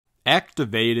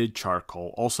Activated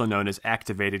charcoal, also known as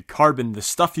activated carbon, the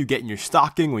stuff you get in your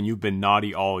stocking when you've been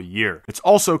naughty all year. It's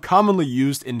also commonly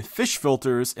used in fish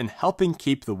filters and helping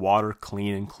keep the water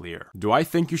clean and clear. Do I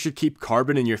think you should keep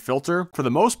carbon in your filter? For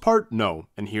the most part, no,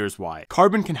 and here's why.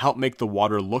 Carbon can help make the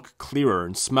water look clearer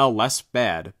and smell less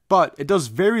bad, but it does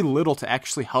very little to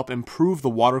actually help improve the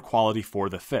water quality for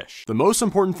the fish. The most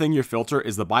important thing in your filter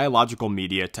is the biological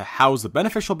media to house the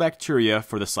beneficial bacteria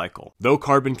for the cycle. Though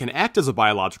carbon can act as a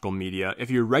biological media,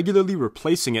 if you're regularly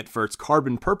replacing it for its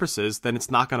carbon purposes, then it's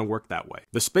not going to work that way.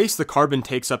 The space the carbon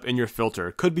takes up in your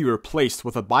filter could be replaced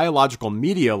with a biological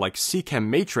media like Seachem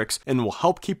Matrix and will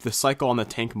help keep the cycle on the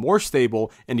tank more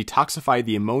stable and detoxify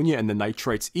the ammonia and the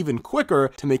nitrates even quicker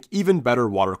to make even better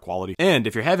water quality. And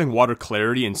if you're having water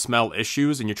clarity and smell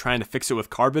issues and you're trying to fix it with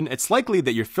carbon, it's likely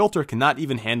that your filter cannot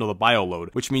even handle the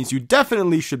bioload, which means you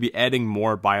definitely should be adding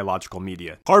more biological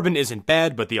media. Carbon isn't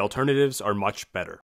bad, but the alternatives are much better.